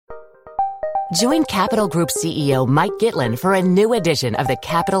Join Capital Group CEO Mike Gitlin for a new edition of the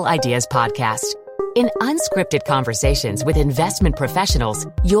Capital Ideas Podcast. In unscripted conversations with investment professionals,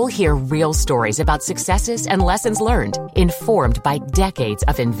 you'll hear real stories about successes and lessons learned, informed by decades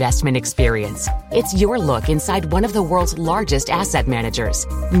of investment experience. It's your look inside one of the world's largest asset managers.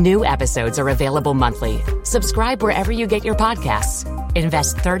 New episodes are available monthly. Subscribe wherever you get your podcasts.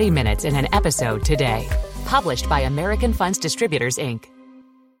 Invest 30 minutes in an episode today. Published by American Funds Distributors, Inc.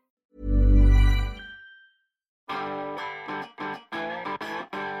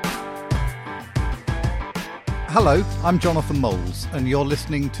 Hello, I'm Jonathan Moles, and you're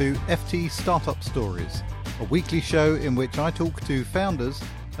listening to FT Startup Stories, a weekly show in which I talk to founders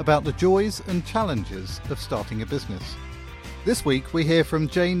about the joys and challenges of starting a business. This week we hear from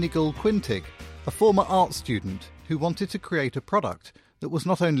Jane Niggle-Quintig, a former art student who wanted to create a product that was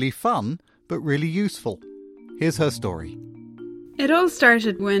not only fun, but really useful. Here's her story. It all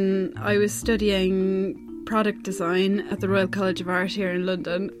started when I was studying product design at the Royal College of Art here in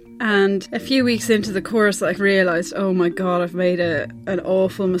London. And a few weeks into the course, I realised, oh my God, I've made an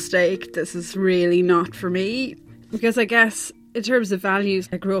awful mistake. This is really not for me. Because I guess in terms of values,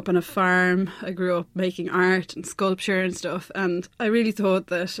 I grew up on a farm. I grew up making art and sculpture and stuff. And I really thought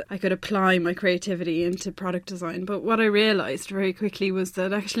that I could apply my creativity into product design. But what I realised very quickly was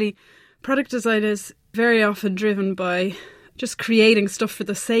that actually product design is very often driven by just creating stuff for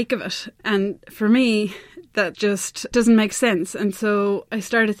the sake of it. And for me, that just doesn't make sense. And so I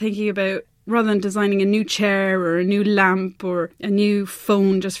started thinking about, rather than designing a new chair or a new lamp or a new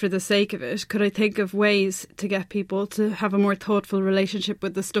phone just for the sake of it, could I think of ways to get people to have a more thoughtful relationship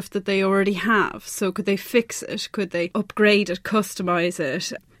with the stuff that they already have? So could they fix it? Could they upgrade it, customise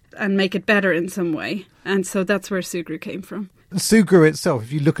it and make it better in some way? And so that's where Sugru came from. Sugru itself,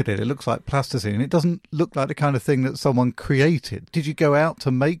 if you look at it, it looks like plasticine. It doesn't look like the kind of thing that someone created. Did you go out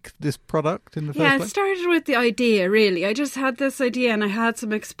to make this product in the first place? Yeah, it started with the idea, really. I just had this idea and I had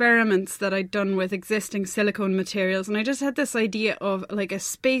some experiments that I'd done with existing silicone materials. And I just had this idea of like a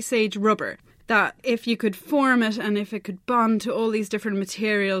space-age rubber, that if you could form it and if it could bond to all these different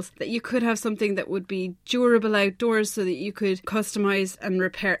materials, that you could have something that would be durable outdoors so that you could customise and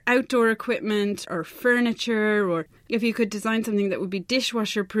repair outdoor equipment or furniture, or if you could design something that would be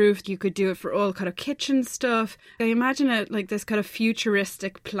dishwasher proof, you could do it for all kind of kitchen stuff. I imagine it like this kind of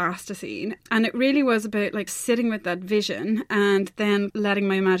futuristic plasticine. And it really was about like sitting with that vision and then letting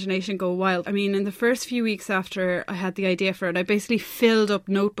my imagination go wild. I mean, in the first few weeks after I had the idea for it, I basically filled up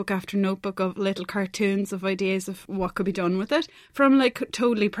notebook after notebook of little cartoons of ideas of what could be done with it, from like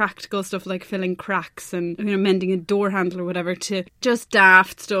totally practical stuff like filling cracks and, you know, mending a door handle or whatever, to just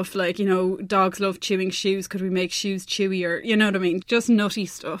daft stuff like, you know, dogs love chewing shoes, could we make shoes chewier, you know what I mean, just nutty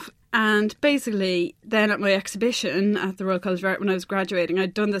stuff. And basically then at my exhibition at the Royal College of Art when I was graduating,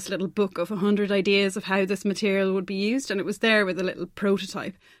 I'd done this little book of 100 ideas of how this material would be used, and it was there with a little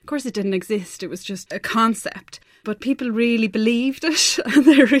prototype. Of course it didn't exist, it was just a concept. But people really believed it and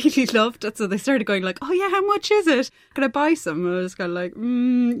they really loved it. So they started going like, oh yeah, how much is it? Can I buy some? And I was kind of like,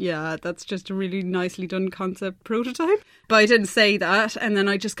 yeah, that's just a really nicely done concept prototype. But I didn't say that. And then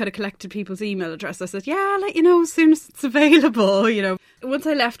I just kind of collected people's email address. I said, yeah, I'll let you know as soon as it's available, you know. Once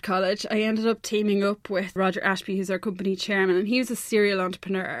I left college, I ended up teaming up with Roger Ashby, who's our company chairman, and he was a serial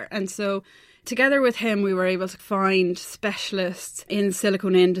entrepreneur. And so together with him, we were able to find specialists in the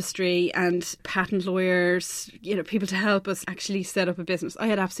silicone industry and patent lawyers, you know, people to help us actually set up a business. I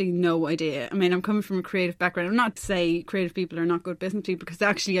had absolutely no idea. I mean, I'm coming from a creative background. I'm not to say creative people are not good business people, because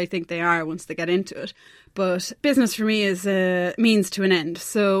actually I think they are once they get into it. But business for me is a means to an end.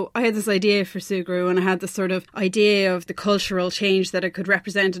 So I had this idea for Sugru, and I had this sort of idea of the cultural change that it could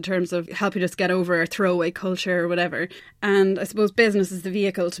represent in terms of helping us get over our throwaway culture or whatever. And I suppose business is the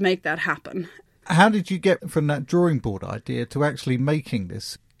vehicle to make that happen. How did you get from that drawing board idea to actually making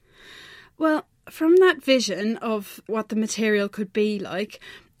this? Well, from that vision of what the material could be like,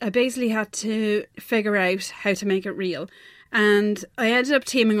 I basically had to figure out how to make it real. And I ended up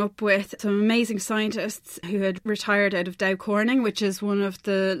teaming up with some amazing scientists who had retired out of Dow Corning, which is one of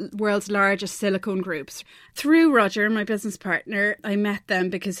the world's largest silicone groups. Through Roger, my business partner, I met them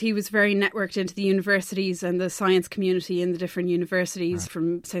because he was very networked into the universities and the science community in the different universities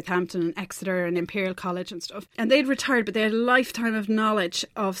from Southampton and Exeter and Imperial College and stuff. And they'd retired, but they had a lifetime of knowledge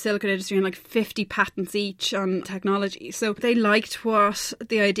of silicone industry and like 50 patents each on technology. So they liked what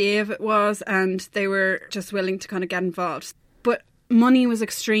the idea of it was, and they were just willing to kind of get involved. But money was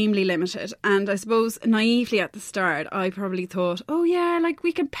extremely limited. And I suppose naively at the start, I probably thought, oh yeah, like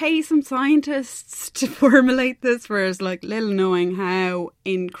we can pay some scientists to formulate this, whereas like little knowing how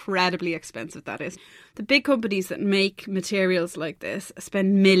incredibly expensive that is. The big companies that make materials like this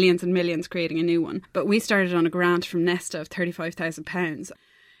spend millions and millions creating a new one. But we started on a grant from Nesta of £35,000.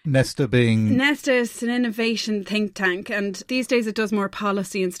 Nesta being? Nesta is an innovation think tank, and these days it does more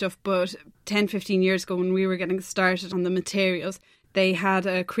policy and stuff, but 10, 15 years ago when we were getting started on the materials, they had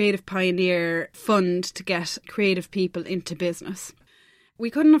a Creative Pioneer fund to get creative people into business.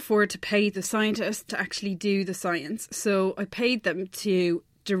 We couldn't afford to pay the scientists to actually do the science, so I paid them to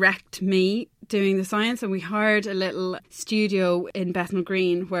direct me doing the science, and we hired a little studio in Bethnal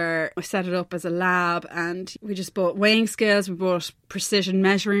Green where I set it up as a lab, and we just bought weighing scales, we bought precision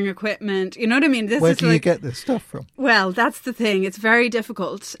measuring equipment, you know what I mean? Where do you get this stuff from? Well, that's the thing. It's very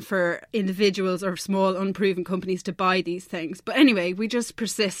difficult for individuals or small unproven companies to buy these things. But anyway, we just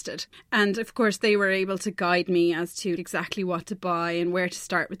persisted. And of course, they were able to guide me as to exactly what to buy and where to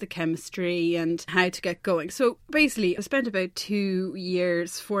start with the chemistry and how to get going. So basically, I spent about 2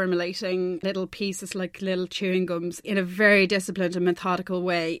 years formulating little pieces like little chewing gums in a very disciplined and methodical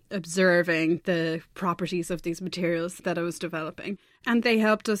way, observing the properties of these materials that I was developing. And they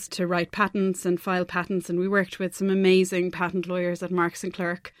helped us to write patents and file patents, and we worked with some amazing patent lawyers at Marks &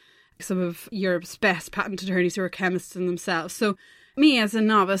 Clerk, some of Europe's best patent attorneys who are chemists in themselves. So me as a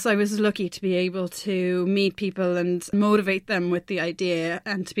novice, I was lucky to be able to meet people and motivate them with the idea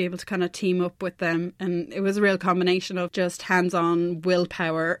and to be able to kind of team up with them. And it was a real combination of just hands-on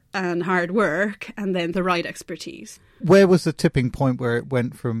willpower and hard work and then the right expertise. Where was the tipping point where it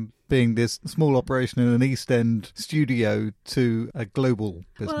went from being this small operation in an East End studio to a global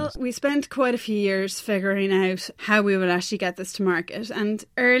business? Well, we spent quite a few years figuring out how we would actually get this to market. And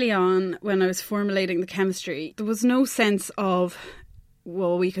early on, when I was formulating the chemistry, there was no sense of,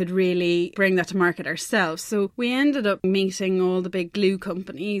 well, we could really bring that to market ourselves. So we ended up meeting all the big glue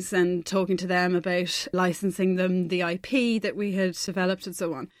companies and talking to them about licensing them the IP that we had developed and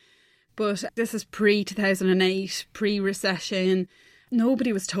so on. But this is pre-2008, pre-recession.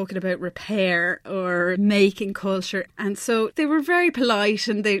 Nobody was talking about repair or making culture. And so they were very polite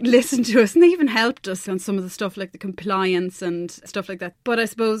and they listened to us and they even helped us on some of the stuff like the compliance and stuff like that. But I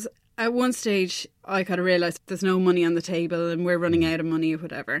suppose at one stage, I kind of realised there's no money on the table and we're running out of money or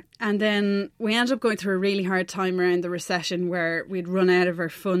whatever. And then we ended up going through a really hard time around the recession where we'd run out of our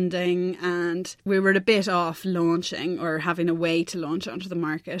funding and we were a bit off launching or having a way to launch onto the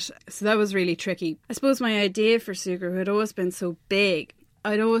market. So that was really tricky. I suppose my idea for Sugru had always been so big.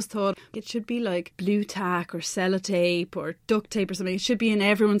 I'd always thought it should be like blue tack or sellotape or duct tape or something. It should be in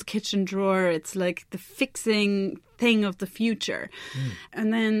everyone's kitchen drawer. It's like the fixing thing of the future.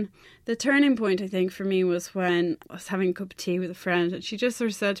 And then the turning point, I think, for me was when I was having a cup of tea with a friend and she just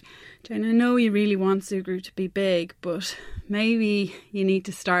sort of said, Jane, I know you really want Sugru to be big, but maybe you need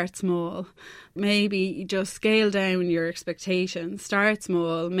to start small. Maybe you just scale down your expectations, start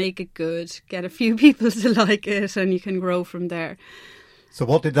small, make it good, get a few people to like it and you can grow from there. So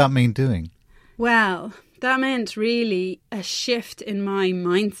what did that mean doing? Well, that meant really a shift in my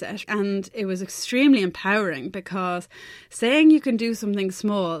mindset, and it was extremely empowering because saying you can do something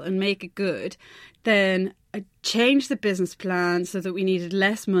small and make it good, then I changed the business plan so that we needed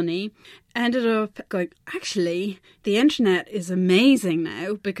less money, ended up going, actually, the internet is amazing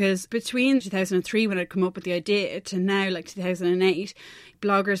now, because between 2003 when I'd come up with the idea to now like 2008,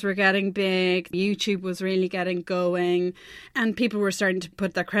 bloggers were getting big, YouTube was really getting going, and people were starting to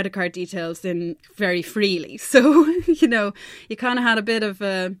put their credit card details in very freely. So, you know, you kind of had a bit of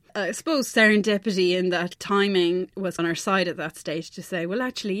a, I suppose, serendipity in that timing was on our side at that stage to say, well,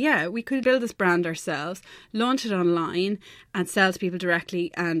 actually, yeah, we could build this brand ourselves, launch it online and sell to people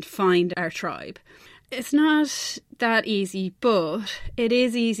directly and find our tribe. It's not that easy, but it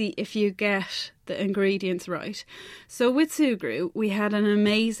is easy if you get the ingredients right. So with Sugru, we had an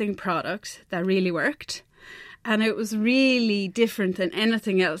amazing product that really worked. And it was really different than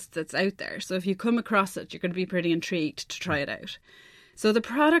anything else that's out there. So if you come across it, you're going to be pretty intrigued to try it out. So the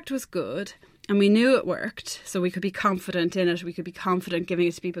product was good and we knew it worked. So we could be confident in it. We could be confident giving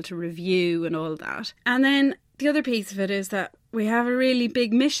it to people to review and all that. And then the other piece of it is that we have a really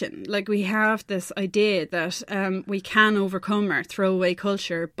big mission. Like we have this idea that we can overcome our throwaway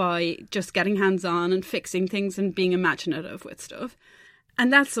culture by just getting hands-on and fixing things and being imaginative with stuff.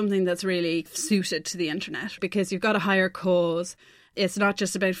 And that's something that's really suited to the internet because you've got a higher cause. It's not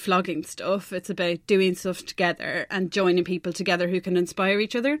just about flogging stuff, it's about doing stuff together and joining people together who can inspire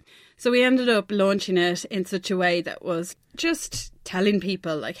each other. So we ended up launching it in such a way that was just telling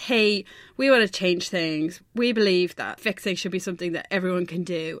people like, hey, we want to change things. We believe that fixing should be something that everyone can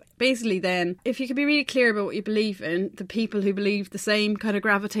do. Basically then, if you can be really clear about what you believe in, the people who believe the same kind of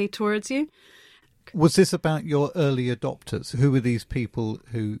gravitate towards you. Was this about your early adopters? Who were these people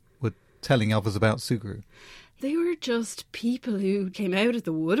who were telling others about Sugru? They were just people who came out of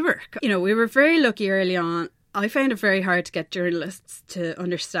the woodwork. You know, we were very lucky early on. I found it very hard to get journalists to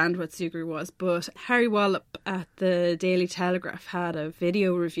understand what Sugru was, but Harry Wallop at the Daily Telegraph had a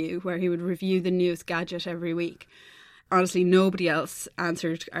video review where he would review the newest gadget every week. Honestly, nobody else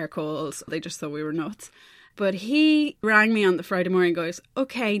answered our calls. They just thought we were nuts. But he rang me on the Friday morning and goes,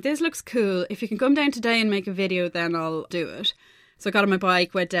 okay, this looks cool. If you can come down today and make a video, then I'll do it. So I got on my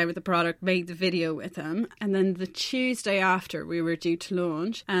bike, went down with the product, made the video with him. And then the Tuesday after we were due to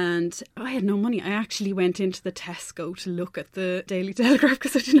launch, and I had no money. I actually went into the Tesco to look at the Daily Telegraph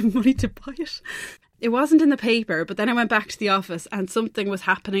because I didn't have money to buy it. It wasn't in the paper, but then I went back to the office and something was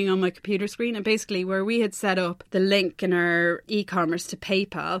happening on my computer screen. And basically where we had set up the link in our e-commerce to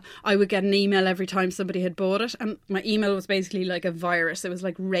PayPal, I would get an email every time somebody had bought it. And my email was basically like a virus. It was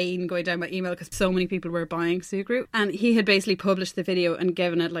like rain going down my email because so many people were buying Sugru. And he had basically published the video and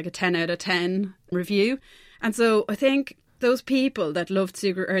given it like a 10 out of 10 review. And so I think those people that loved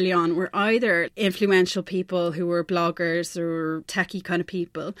Sugru early on were either influential people who were bloggers or techie kind of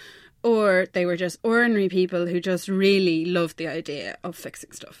people, or they were just ordinary people who just really loved the idea of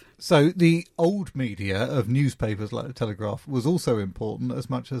fixing stuff. So the old media of newspapers like the Telegraph was also important as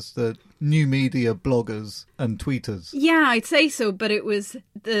much as the new media bloggers and tweeters. Yeah, I'd say so, but it was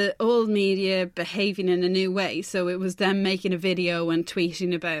the old media behaving in a new way. So it was them making a video and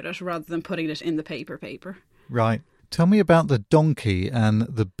tweeting about it rather than putting it in the paper. Right. Tell me about the donkey and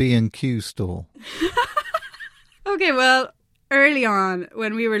the B&Q store. Okay, well, early on,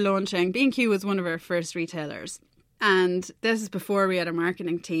 when we were launching, B&Q was one of our first retailers. And this is before we had a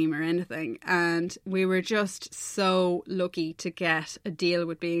marketing team or anything. And we were just so lucky to get a deal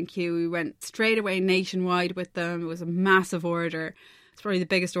with B&Q. We went straight away nationwide with them. It was a massive order. It's probably the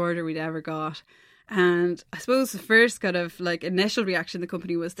biggest order we'd ever got. And I suppose the first kind of like initial reaction of the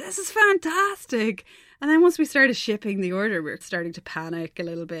company was, this is fantastic. And then once we started shipping the order, we were starting to panic a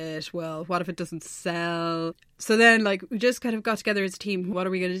little bit. Well, what if it doesn't sell? So then like we just kind of got together as a team. What are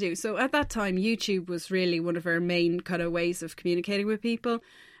we going to do? So at that time, YouTube was really one of our main kind of ways of communicating with people.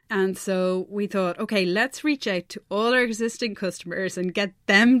 And so we thought, okay, let's reach out to all our existing customers and get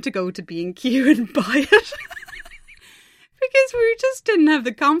them to go to B&Q and buy it. Because we just didn't have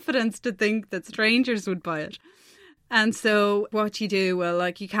the confidence to think that strangers would buy it. And so what you do, well,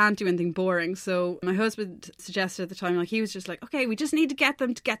 like you can't do anything boring. So my husband suggested at the time, like he was just like, okay, we just need to get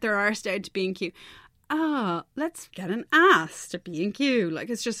them to get their arse down to B&Q. Let's get an ass to B&Q.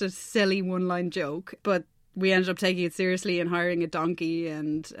 Like it's just a silly one-line joke. But we ended up taking it seriously and hiring a donkey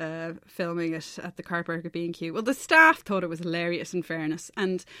and filming it at the car park at B&Q. Well, the staff thought it was hilarious, in fairness.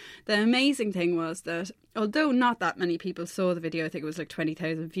 And the amazing thing was that although not that many people saw the video, I think it was like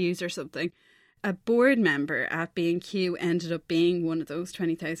 20,000 views or something, a board member at B&Q ended up being one of those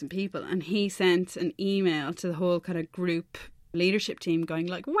 20,000 people. And he sent an email to the whole kind of group leadership team going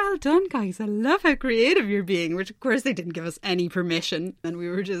like, well done guys, I love how creative you're being, which of course they didn't give us any permission and we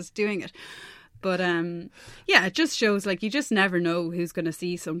were just doing it. But yeah, it just shows like you just never know who's going to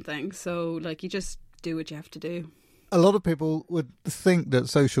see something. So like you just do what you have to do. A lot of people would think that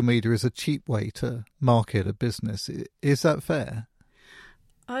social media is a cheap way to market a business. Is that fair?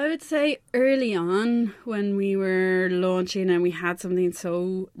 I would say early on when we were launching and we had something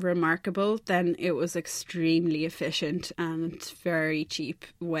so remarkable, then it was extremely efficient and very cheap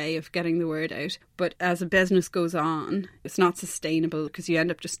way of getting the word out. But as a business goes on, it's not sustainable because you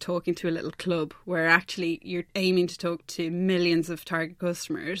end up just talking to a little club where actually you're aiming to talk to millions of target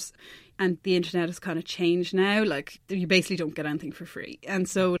customers. And the internet has kind of changed now. Like you basically don't get anything for free. And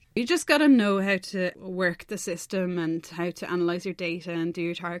so you just got to know how to work the system and how to analyse your data and do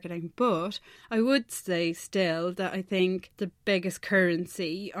your targeting. But I would say still that I think the biggest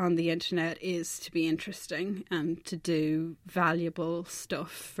currency on the internet is to be interesting and to do valuable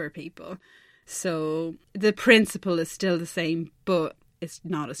stuff for people. So the principle is still the same, but it's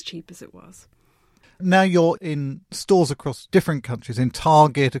not as cheap as it was. Now you're in stores across different countries, in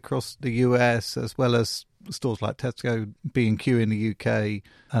Target across the US, as well as stores like Tesco, B&Q in the UK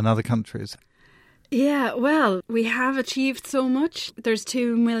and other countries. Yeah, well, we have achieved so much. There's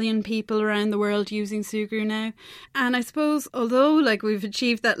 2 million people around the world using Sugru now. And I suppose, although we've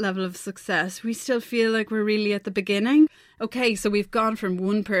achieved that level of success, we still feel like we're really at the beginning. Okay, so we've gone from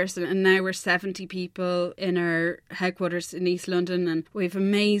one person and now we're 70 people in our headquarters in East London, and we have an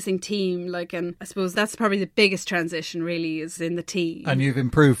amazing team. And I suppose that's probably the biggest transition really, is in the team. And you've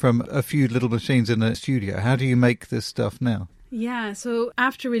improved from a few little machines in a studio. How do you make this stuff now? Yeah, so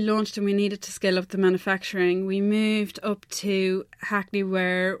after we launched and we needed to scale up the manufacturing, we moved up to Hackney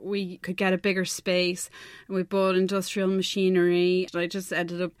where we could get a bigger space, and we bought industrial machinery. I just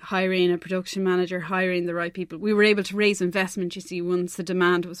ended up hiring a production manager, hiring the right people. We were able to raise investment, you see, once the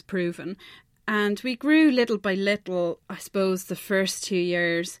demand was proven. And we grew little by little, I suppose, the first 2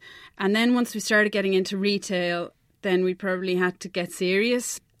 years. And then once we started getting into retail, then we probably had to get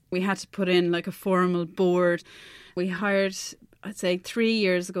serious. We had to put in a formal board. We hired, I'd say 3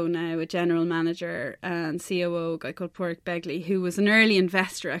 years ago now, a general manager and COO, a guy called Porrick Begley, who was an early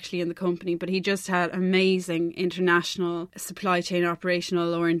investor actually in the company, but he just had amazing international supply chain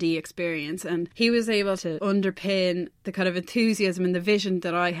operational R&D experience. And he was able to underpin the kind of enthusiasm and the vision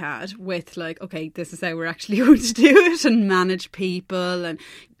that I had with okay, this is how we're actually going to do it, and manage people and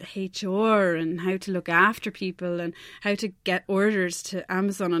HR and how to look after people and how to get orders to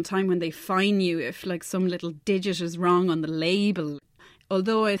Amazon on time when they fine you if some little digit is wrong on the label.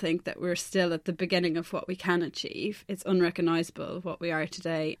 Although I think that we're still at the beginning of what we can achieve, it's unrecognisable what we are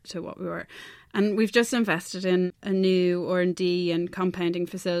today to what we were. And we've just invested in a new R&D and compounding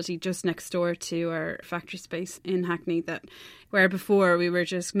facility just next door to our factory space in Hackney, where before we were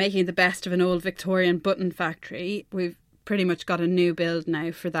just making the best of an old Victorian button factory. We've pretty much got a new build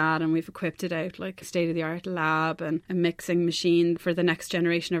now for that, and we've equipped it out a state-of-the-art lab and a mixing machine for the next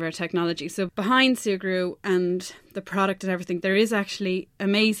generation of our technology. So behind Sugru and the product and everything, there is actually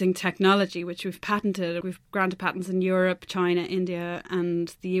amazing technology which we've patented. We've granted patents in Europe, China, India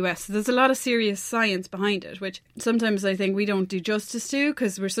and the US. So there's a lot of serious science behind it, which sometimes I think we don't do justice to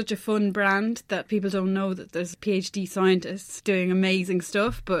because we're such a fun brand that people don't know that there's PhD scientists doing amazing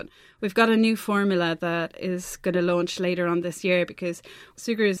stuff. But we've got a new formula that is going to launch later on this year, because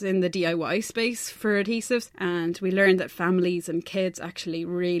Sugru is in the DIY space for adhesives, and we learned that families and kids actually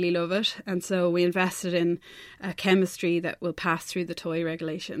really love it. And so we invested in a chemistry that will pass through the toy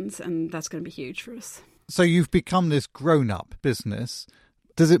regulations, and that's going to be huge for us. So you've become this grown-up business.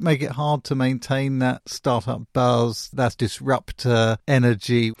 Does it make it hard to maintain that startup buzz, that disruptor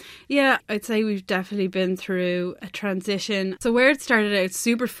energy? Yeah, I'd say we've definitely been through a transition. So where it started out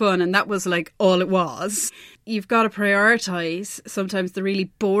super fun, and that was all it was, you've got to prioritise sometimes the really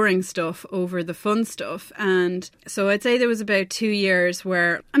boring stuff over the fun stuff. And so I'd say there was about 2 years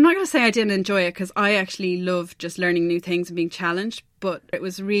where, I'm not going to say I didn't enjoy it, because I actually love just learning new things and being challenged, but it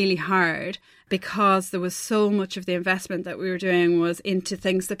was really hard because there was so much of the investment that we were doing was into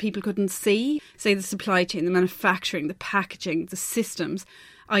things that people couldn't see. Say the supply chain, the manufacturing, the packaging, the systems,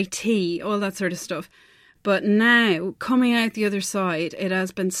 IT, all that sort of stuff. But now, coming out the other side, it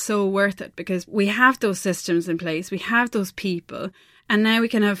has been so worth it, because we have those systems in place, we have those people, and now we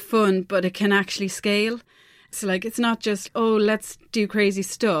can have fun, but it can actually scale. So it's not just, let's do crazy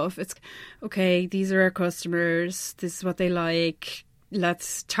stuff. It's, okay, these are our customers, this is what they like,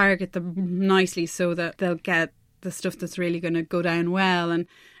 let's target them nicely so that they'll get the stuff that's really going to go down well. And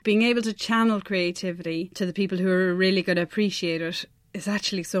being able to channel creativity to the people who are really going to appreciate it is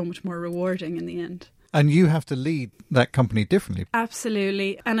actually so much more rewarding in the end. And you have to lead that company differently.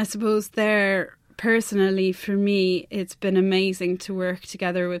 Absolutely. And I suppose personally, for me, it's been amazing to work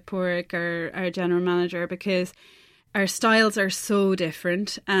together with Porrick, our general manager, because our styles are so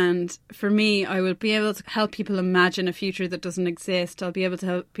different. And for me, I will be able to help people imagine a future that doesn't exist. I'll be able to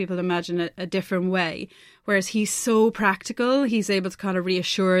help people imagine a different way. Whereas he's so practical, he's able to kind of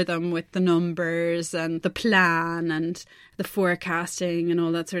reassure them with the numbers and the plan and the forecasting and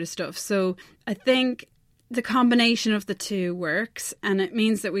all that sort of stuff. So I think the combination of the two works, and it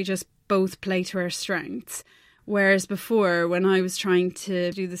means that we just both play to our strengths. Whereas before, when I was trying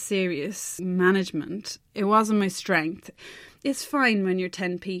to do the serious management, it wasn't my strength. It's fine when you're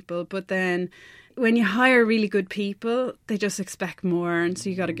 10 people, but then when you hire really good people, they just expect more, and so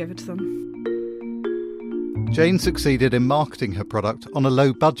you got to give it to them. Jane succeeded in marketing her product on a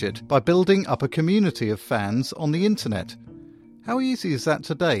low budget by building up a community of fans on the internet. How easy is that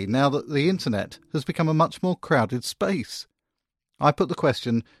today, now that the internet has become a much more crowded space? I put the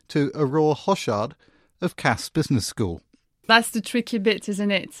question to Aurore Hochard of Cass Business School. That's the tricky bit, isn't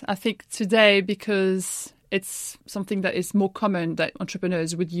it? I think today, because it's something that is more common, that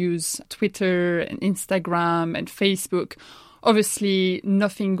entrepreneurs would use Twitter and Instagram and Facebook. Obviously,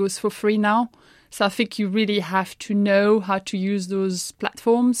 nothing goes for free now. So I think you really have to know how to use those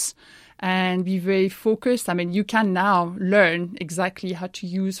platforms and be very focused. I mean, you can now learn exactly how to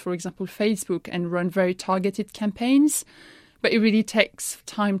use, for example, Facebook and run very targeted campaigns, but it really takes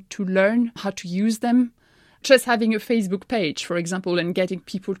time to learn how to use them. Just having a Facebook page, for example, and getting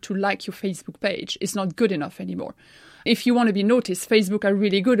people to like your Facebook page is not good enough anymore. If you want to be noticed, Facebook are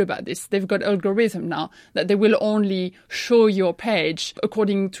really good about this. They've got algorithm now that they will only show your page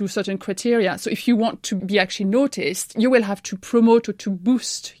according to certain criteria. So if you want to be actually noticed, you will have to promote or to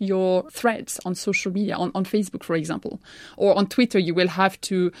boost your threads on social media, on Facebook, for example. Or on Twitter, you will have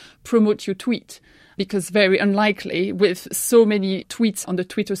to promote your tweet, because very unlikely with so many tweets on the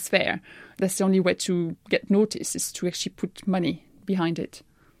Twitter sphere, that's the only way to get noticed is to actually put money behind it.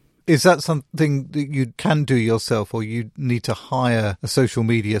 Is that something that you can do yourself, or you need to hire a social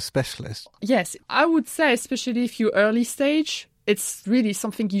media specialist? Yes, I would say, especially if you're early stage, it's really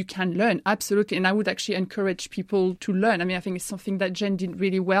something you can learn, absolutely. And I would actually encourage people to learn. I mean, I think it's something that Jen did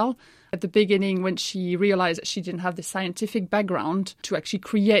really well at the beginning when she realized that she didn't have the scientific background to actually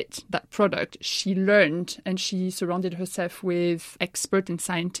create that product. She learned and she surrounded herself with experts and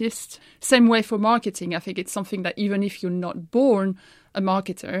scientists. Same way for marketing. I think it's something that even if you're not born a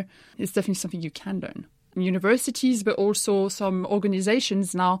marketer, it's definitely something you can learn. Universities, but also some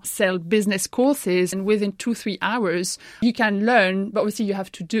organizations now sell business courses, and within 2-3 hours you can learn, but obviously you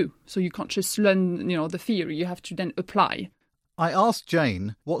have to do. So you can't just learn, the theory, you have to then apply. I asked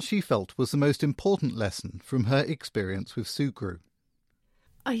Jane what she felt was the most important lesson from her experience with Sugru.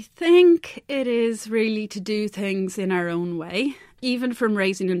 I think it is really to do things in our own way. Even from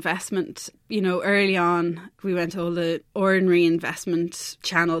raising investment, early on, we went to all the ordinary investment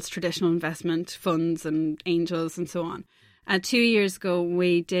channels, traditional investment funds and angels and so on. And 2 years ago,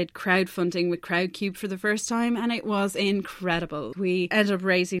 we did crowdfunding with Crowdcube for the first time, and it was incredible. We ended up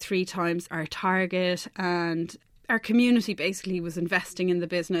raising 3 times our target, and our community basically was investing in the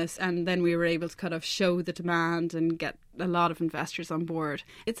business, and then we were able to kind of show the demand and get a lot of investors on board.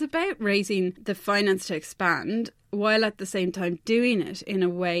 It's about raising the finance to expand while at the same time doing it in a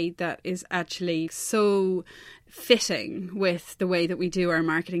way that is actually so fitting with the way that we do our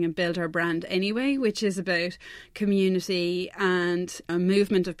marketing and build our brand anyway, which is about community and a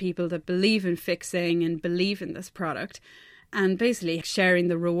movement of people that believe in fixing and believe in this product. And basically sharing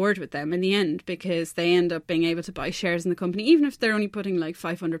the reward with them in the end, because they end up being able to buy shares in the company, even if they're only putting like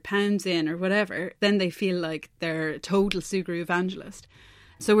 £500 in or whatever, then they feel like they're a total Sugru evangelist.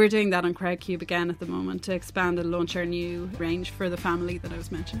 So we're doing that on Crowdcube again at the moment to expand and launch our new range for the family that I was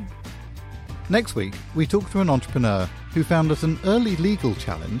mentioning. Next week, we talk to an entrepreneur who found that an early legal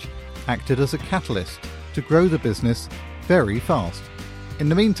challenge acted as a catalyst to grow the business very fast. In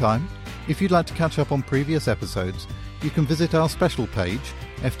the meantime, if you'd like to catch up on previous episodes, you can visit our special page,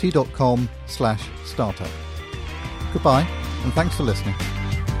 ft.com/startup. Goodbye, and thanks for listening.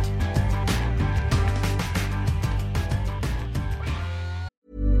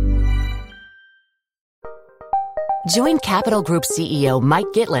 Join Capital Group CEO Mike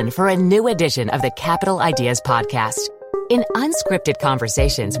Gitlin for a new edition of the Capital Ideas Podcast. In unscripted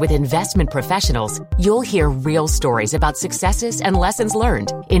conversations with investment professionals, you'll hear real stories about successes and lessons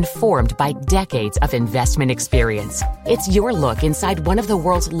learned, informed by decades of investment experience. It's your look inside one of the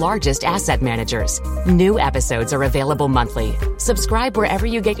world's largest asset managers. New episodes are available monthly. Subscribe wherever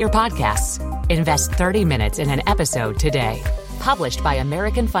you get your podcasts. Invest 30 minutes in an episode today. Published by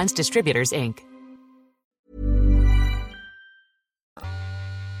American Funds Distributors, Inc.